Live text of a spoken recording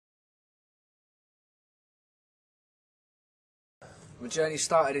My journey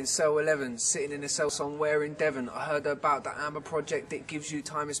started in cell 11, sitting in a cell somewhere in Devon. I heard about the Amber Project, it gives you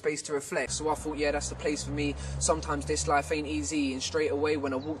time and space to reflect. So I thought, yeah, that's the place for me. Sometimes this life ain't easy, and straight away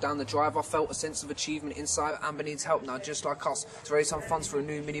when I walked down the drive, I felt a sense of achievement inside. Amber needs help now, just like us, to raise some funds for a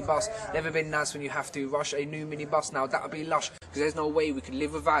new minibus. Never been nice when you have to rush a new minibus now, that'll be lush. Because there's no way we could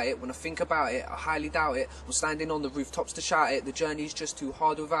live without it. When I think about it, I highly doubt it. I'm standing on the rooftops to shout it. The journey's just too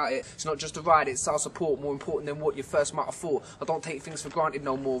hard without it. It's not just a ride, it's our support, more important than what you first might have thought. I don't take things for granted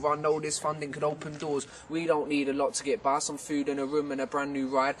no more. I know this funding could open doors. We don't need a lot to get by, some food in a room and a brand new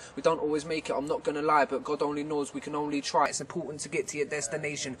ride. We don't always make it, I'm not gonna lie, but God only knows we can only try. It's important to get to your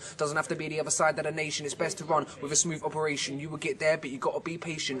destination. Doesn't have to be the other side of the nation. It's best to run with a smooth operation. You will get there, but you gotta be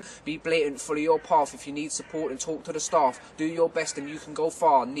patient. Be blatant, follow your path. If you need support and talk to the staff, do your best and you can go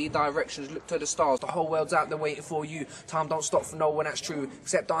far. Need directions, look to the stars. The whole world's out there waiting for you. Time don't stop for no one, that's true.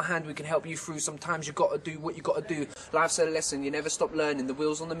 Accept our hand, we can help you through. Sometimes you gotta do what you gotta do. Life's a lesson, you never stop learning. The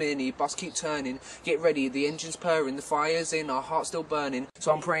wheels on the mini, bus keep turning. Get ready, the engine's purring, the fire's in, our heart's still burning.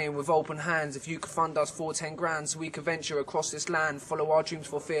 So I'm praying with open hands, if you could fund us for 10 grand, so we could venture across this land, follow our dreams,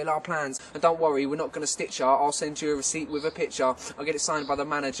 fulfill our plans. And don't worry, we're not gonna stitch ya, I'll send you a receipt with a picture. I'll get it signed by the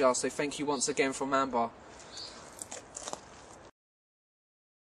manager, so thank you once again from Amber.